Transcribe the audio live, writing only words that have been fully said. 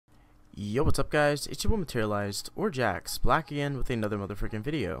Yo, what's up guys? It's your boy Materialized, or Jax, back again with another motherfucking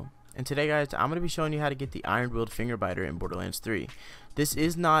video. And today guys, I'm going to be showing you how to get the Iron Willed FingerBiter in Borderlands 3. This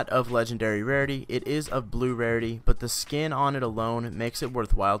is not of legendary rarity, it is of blue rarity, but the skin on it alone makes it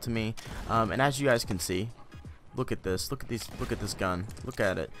worthwhile to me. And as you guys can see, look at this, look at this gun, look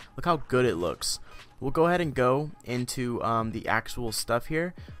at it, look how good it looks. We'll go ahead and go into the actual stuff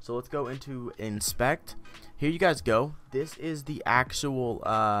here. So let's go into inspect. Here you guys go. This is the actual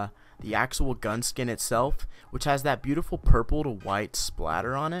gun skin itself, which has that beautiful purple to white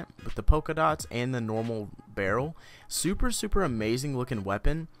splatter on it with the polka dots and the normal barrel. Super amazing looking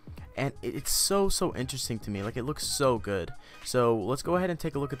weapon, and it's so interesting to me. Like, it looks so good. So let's go ahead and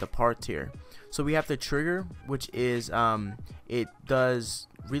take a look at the parts here. So we have the trigger, which is it does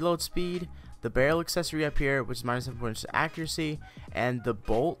reload speed. The barrel accessory up here, which is -7 accuracy, and the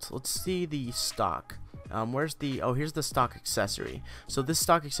bolt. Let's see the stock. Where's the, oh, here's the stock accessory. So this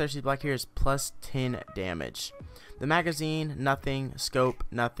stock accessory black here is plus 10 damage. The magazine, nothing. Scope,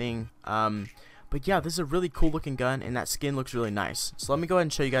 nothing. But yeah, this is a really cool looking gun, and that skin looks really nice. So let me go ahead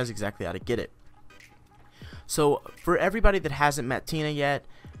and show you guys exactly how to get it. So for everybody that hasn't met Tina yet,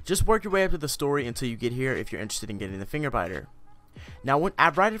 just work your way up to the story until you get here if you're interested in getting the FingerBiter. Now,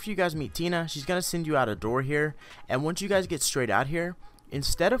 right after you guys meet Tina, she's going to send you out a door here, and once you guys get straight out here,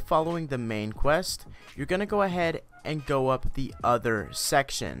 instead of following the main quest, you're going to go ahead and go up the other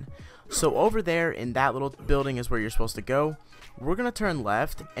section. So over there in that little building is where you're supposed to go. We're going to turn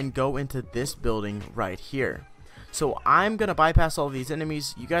left and go into this building right here. So I'm going to bypass all these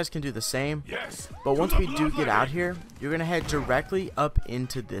enemies. You guys can do the same. Yes. But once we do get out here, you're going to head directly up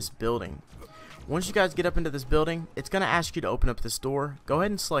into this building. Once you guys get up into this building, it's going to ask you to open up this door. Go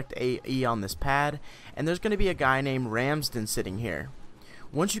ahead and select AE on this pad, and there's going to be a guy named Ramsden sitting here.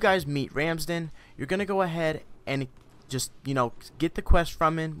 Once you guys meet Ramsden, you're going to go ahead and just, get the quest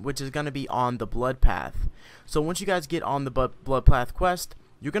from him, which is going to be on the Blood Path. So once you guys get on the Blood Path quest,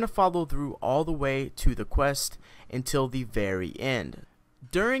 you're going to follow through all the way to the quest until the very end.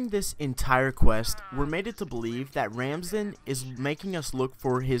 During this entire quest, we're made to believe that Ramsden is making us look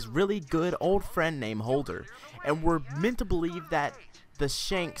for his really good old friend named Holder, and we're meant to believe that the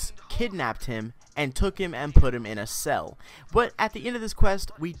Shanks kidnapped him and took him and put him in a cell. But at the end of this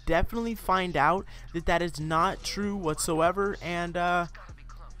quest, we definitely find out that that is not true whatsoever, and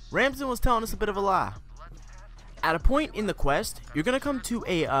Ramsden was telling us a bit of a lie. At a point in the quest, you're going to come to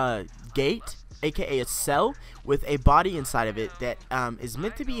a gate, aka a cell, with a body inside of it that is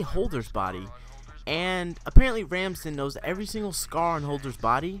meant to be Holder's body. And apparently Ramsden knows every single scar on Holder's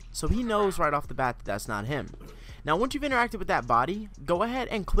body, so he knows right off the bat that that's not him. Now, once you've interacted with that body, go ahead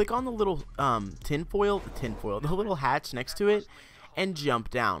and click on the little the little hatch next to it, and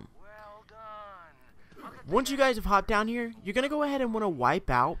jump down. Once you guys have hopped down here, you're going to go ahead and want to wipe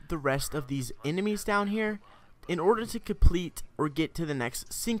out the rest of these enemies down here in order to complete or get to the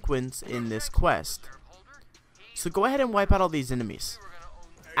next sequence in this quest. So go ahead and wipe out all these enemies.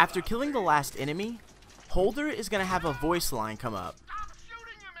 After killing the last enemy, Holder is going to have a voice line come up.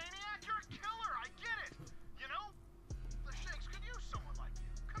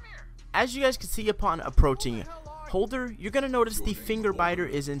 As you guys can see upon approaching Holder, you're going to notice the FingerBiter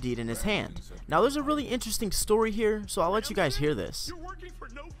is indeed in his hand. Now there's a really interesting story here, so I'll let you guys hear this. You're working for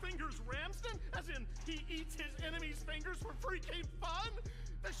No Fingers Ramsden? As in, he eats his enemy's fingers for free game fun?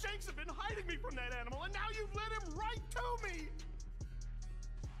 The Shanks have been hiding me from that animal, and now you've led him right to me!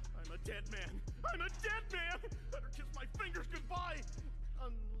 I'm a dead man. I'm a dead man! Better kiss my fingers goodbye!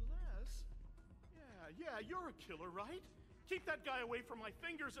 Unless... Yeah, you're a killer, right? Keep that guy away from my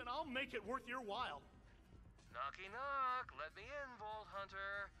fingers, and I'll make it worth your while. Knocky knock, let me in, Vault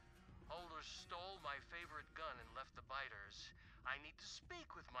Hunter. Holder stole my favorite gun and left the biters. I need to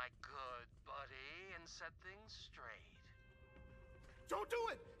speak with my good buddy and set things straight. Don't do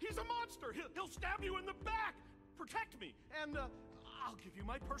it! He's a monster! He'll stab you in the back! Protect me, and I'll give you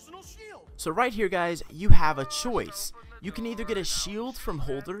my personal shield. So right here, guys, you have a choice. You can either get a shield from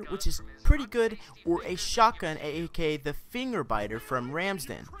Holder, which is pretty good, or a shotgun, aka the FingerBiter from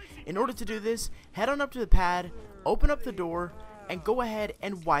Ramsden. In order to do this, head on up to the pad, open up the door, and go ahead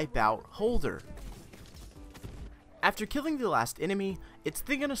and wipe out Holder. After killing the last enemy, it's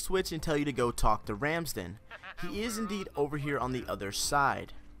then going to switch and tell you to go talk to Ramsden. He is indeed over here on the other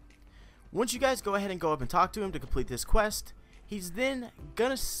side. Once you guys go ahead and go up and talk to him to complete this quest, he's then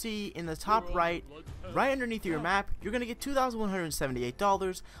gonna see in the top right underneath your map, you're gonna get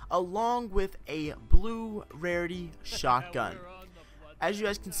 $2,178 along with a blue rarity shotgun. As you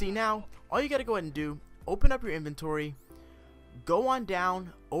guys can see now, all you gotta go ahead and do, open up your inventory, go on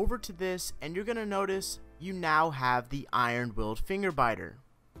down over to this, and you're gonna notice you now have the Iron Willed FingerBiter.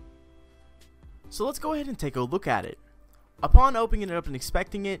 So let's go ahead and take a look at it. Upon opening it up and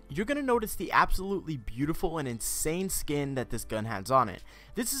inspecting it, you're going to notice the absolutely beautiful and insane skin that this gun has on it.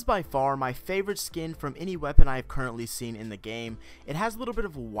 This is by far my favorite skin from any weapon I have currently seen in the game. It has a little bit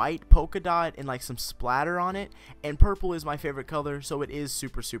of white polka dot and like some splatter on it, and purple is my favorite color, so it is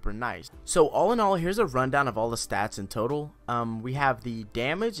super nice. So all in all, here's a rundown of all the stats in total. We have the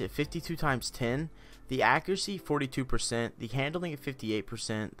damage at 52 times 10. The accuracy 42%, the handling at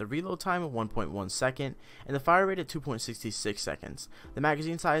 58%, the reload time at 1.1 second, and the fire rate at 2.66 seconds. The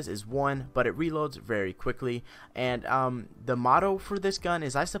magazine size is 1, but it reloads very quickly. And the motto for this gun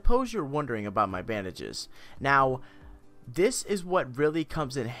is, I suppose you're wondering about my bandages. Now, this is what really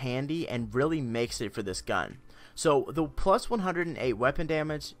comes in handy and really makes it for this gun. So the plus 108 weapon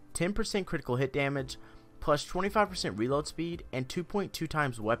damage, 10% critical hit damage, plus 25% reload speed, and 2.2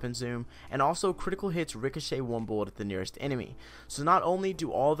 times weapon zoom, and also critical hits ricochet one bullet at the nearest enemy. So not only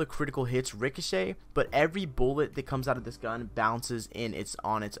do all the critical hits ricochet, but every bullet that comes out of this gun bounces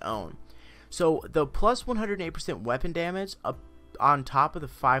on its own. So the plus 108% weapon damage on top of the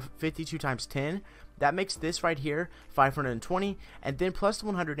 52 times 10, that makes this right here 520, and then plus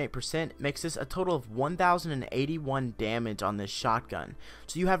 108% makes this a total of 1081 damage on this shotgun.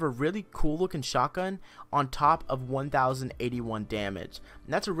 So you have a really cool looking shotgun on top of 1081 damage,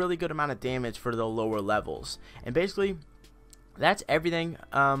 and that's a really good amount of damage for the lower levels. And basically that's everything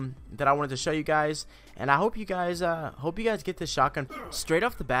that I wanted to show you guys, and I hope you guys get this shotgun. Straight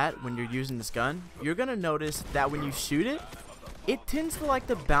off the bat, when you're using this gun, you're gonna notice that when you shoot it, it tends to like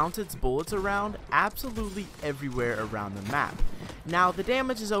to bounce its bullets around absolutely everywhere around the map. Now the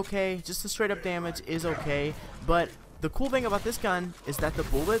damage is okay, just the straight up damage is okay, but the cool thing about this gun is that the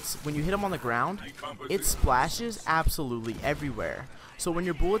bullets, when you hit them on the ground, it splashes absolutely everywhere. So when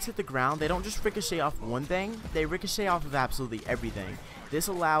your bullets hit the ground, they don't just ricochet off one thing, they ricochet off of absolutely everything. This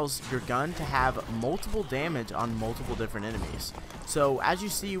allows your gun to have multiple damage on multiple different enemies. So as you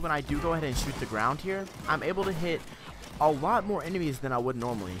see, when I do go ahead and shoot the ground here, I'm able to hit a lot more enemies than I would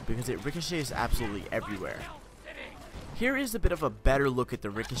normally because it ricochets absolutely everywhere. Here is a bit of a better look at the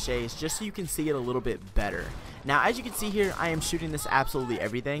ricochets just so you can see it a little bit better. Now as you can see here, I am shooting this absolutely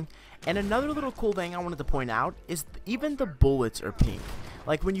everything, and another little cool thing I wanted to point out is even the bullets are pink.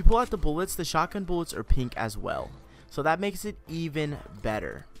 Like when you pull out the bullets, the shotgun bullets are pink as well, so that makes it even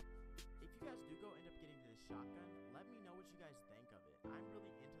better. If you guys do go end up getting this shotgun, let me know what you guys think of it. I'm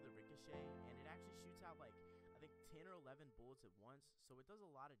really into the ricochet, and it actually shoots out like I think 10 or 11 bullets at once, so it does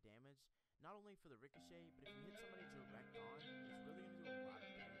a lot of damage, not only for the ricochet, but if you hit somebody direct on, it's really going to do a lot of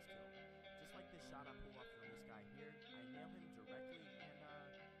damage.